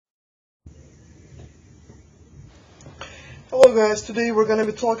Hello guys, today we're going to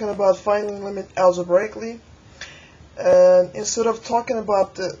be talking about finding limit algebraically, and instead of talking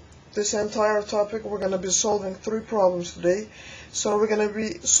about this entire topic, we're going to be solving three problems today. So we're going to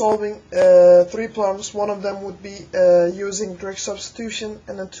be solving three problems. One of them would be using direct substitution,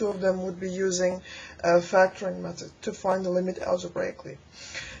 and then two of them would be using factoring method to find the limit algebraically.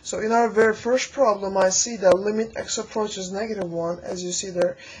 So in our very first problem, I see that limit x approaches -1, as you see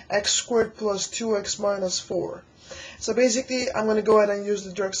there, x squared plus 2x minus 4. So basically, I'm going to go ahead and use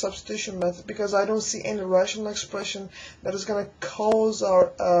the direct substitution method because I don't see any rational expression that is going to cause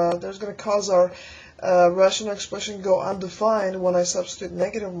our rational expression go undefined when I substitute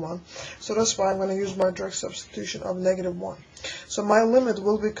 -1. So that's why I'm going to use my direct substitution of -1. So my limit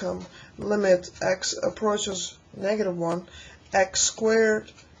will become limit x approaches -1, x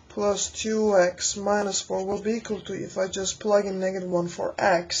squared plus 2x minus 4 will be equal to, if I just plug in -1 for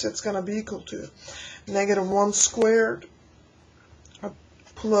x, it's going to be equal to -1 squared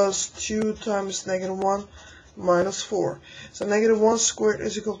plus 2 times -1 minus 4. So -1 squared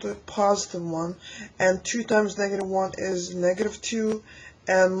is equal to +1, and 2 times -1 is -2,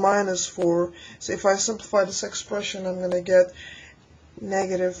 and minus 4. So if I simplify this expression, I'm going to get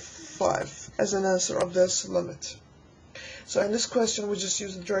 -5 as an answer of this limit. So in this question, we just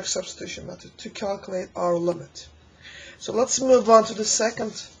use the direct substitution method to calculate our limit. So let's move on to the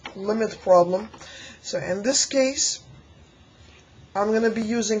second limit problem. So in this case, I'm going to be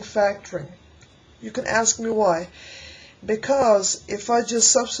using factoring. You can ask me why. Because if I just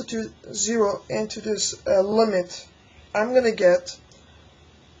substitute 0 into this limit, I'm going to get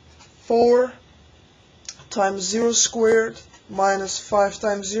 4 times 0 squared minus 5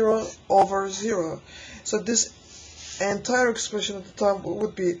 times 0 over 0. So this entire expression at the top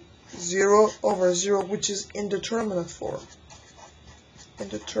would be 0 over 0, which is indeterminate form.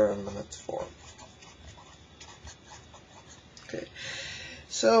 Indeterminate form. Okay.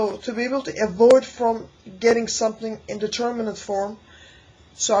 So to be able to avoid from getting something indeterminate form,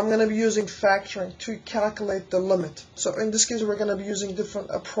 so I'm going to be using factoring to calculate the limit. So in this case, we're going to be using different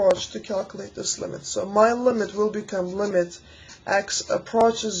approach to calculate this limit. So my limit will become limit x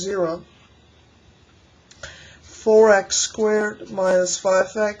approaches 0, 4x squared minus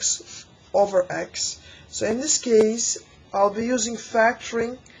 5x over x. So in this case, I'll be using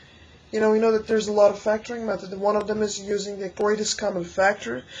factoring. We know that there's a lot of factoring methods. One of them is using the greatest common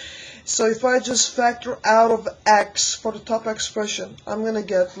factor. So if I just factor out of x for the top expression, I'm going to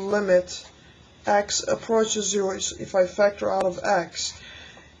get limit x approaches 0 if I factor out of x.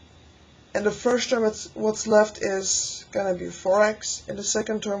 And the first term, what's left is going to be 4x. In the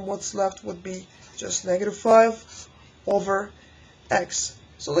second term, what's left would be just -5 over x.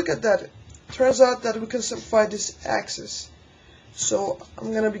 So look at that. It turns out that we can simplify this axis. So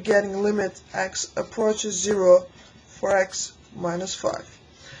I'm going to be getting limit x approaches 0 for x minus 5.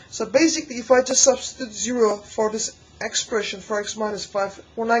 So basically, if I just substitute 0 for this expression for x minus 5,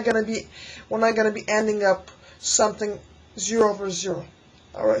 we're not going to be ending up something 0 over 0.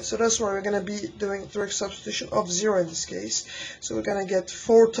 Alright, so that's why we're going to be doing direct substitution of 0 in this case. So we're going to get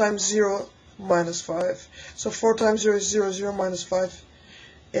 4 times 0 minus 5. So 4 times 0 is 0, 0 minus 5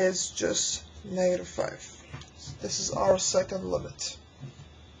 is just -5. This is our second limit.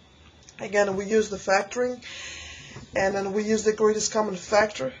 Again, we use the factoring, and then we use the greatest common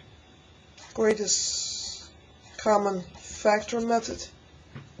factor method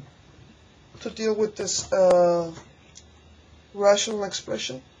to deal with this rational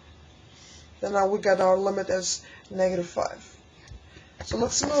expression. Then now we got our limit as -5. So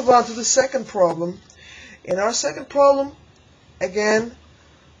let's move on to the second problem. In our second problem, again,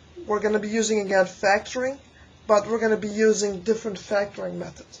 we're going to be using factoring, but we're going to be using different factoring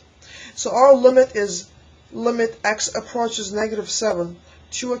methods. So our limit is limit x approaches -7,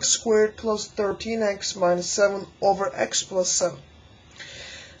 2x squared plus 13x minus 7 over x plus 7.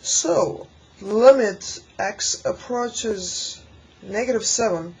 So limit x approaches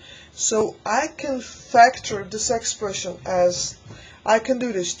 -7, so I can factor this expression as, I can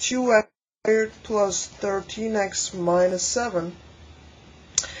do this 2x squared plus 13x minus 7.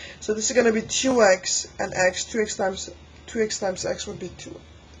 So this is going to be 2x and x, 2x times x would be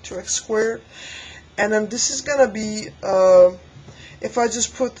 2x squared. And then this is going to be, if I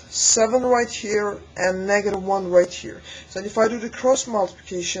just put 7 right here and -1 right here. So if I do the cross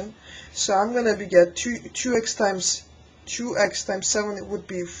multiplication, so I'm going to be get 2x times 7, it would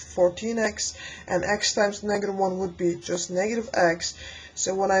be 14x, and x times -1 would be just -x.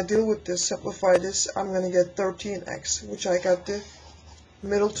 So when I deal with this, simplify this, I'm going to get 13x, which I got the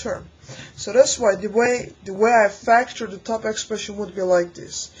middle term. So that's why the way I factor the top expression would be like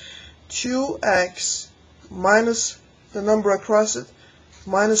this: 2x minus the number across it,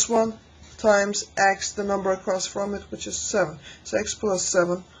 minus 1 times x, the number across from it, which is 7. So x plus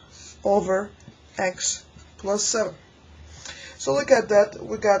 7 over x plus 7. So look at that.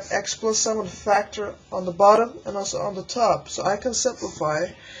 We got x plus 7 factor on the bottom and also on the top. So I can simplify.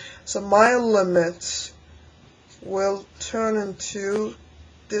 So my limit will turn into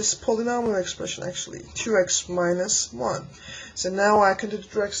this polynomial expression, actually 2x minus 1. So now I can do the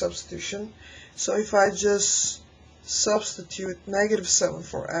direct substitution. So if I just substitute negative 7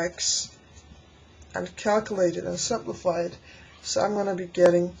 for x and calculate it and simplify it, so I'm going to be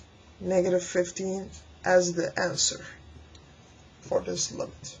getting negative 15 as the answer for this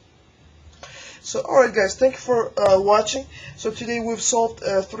limit. So alright guys, thank you for watching. So today we've solved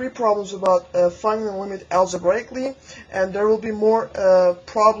 3 problems about finding the limit algebraically, and there will be more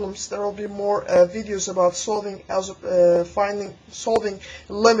problems, there will be more videos about solving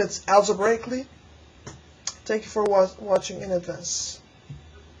limits algebraically. Thank you for watching in advance.